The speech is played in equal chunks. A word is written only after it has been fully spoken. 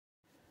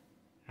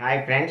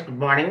Hi friends, good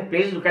morning.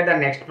 Please look at the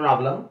next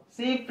problem.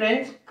 See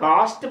friends,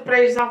 cost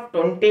price of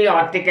 20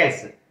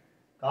 articles.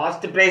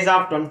 Cost price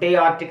of 20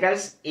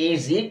 articles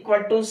is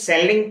equal to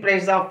selling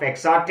price of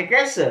X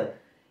articles.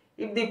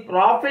 If the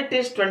profit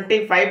is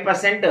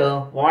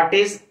 25%, what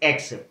is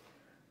X?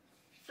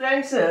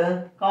 Friends,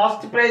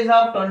 cost price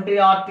of 20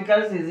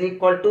 articles is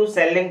equal to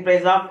selling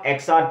price of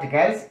X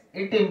articles.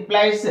 It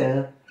implies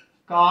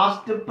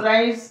cost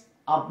price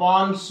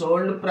upon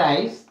sold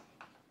price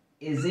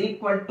is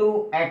equal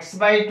to X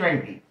by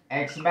 20.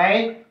 X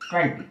by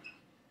 20.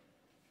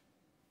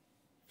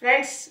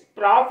 Friends,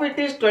 profit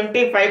is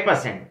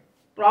 25%.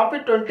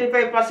 Profit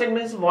 25%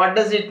 means what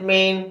does it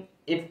mean?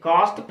 If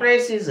cost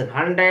price is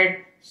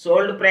 100,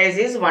 sold price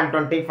is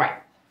 125.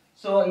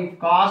 So, if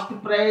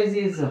cost price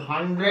is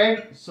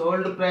 100,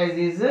 sold price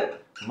is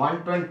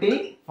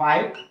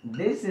 125,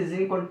 this is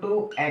equal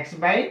to X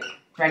by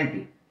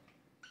 20.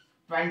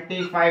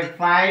 25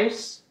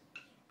 fives,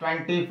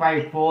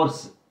 25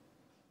 fours.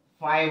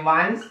 5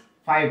 ones,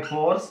 5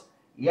 fours.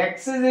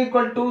 X is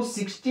equal to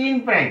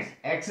 16 friends.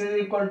 X is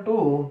equal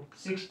to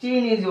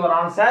 16 is your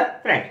answer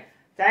friend.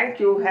 Thank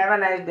you. Have a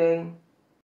nice day.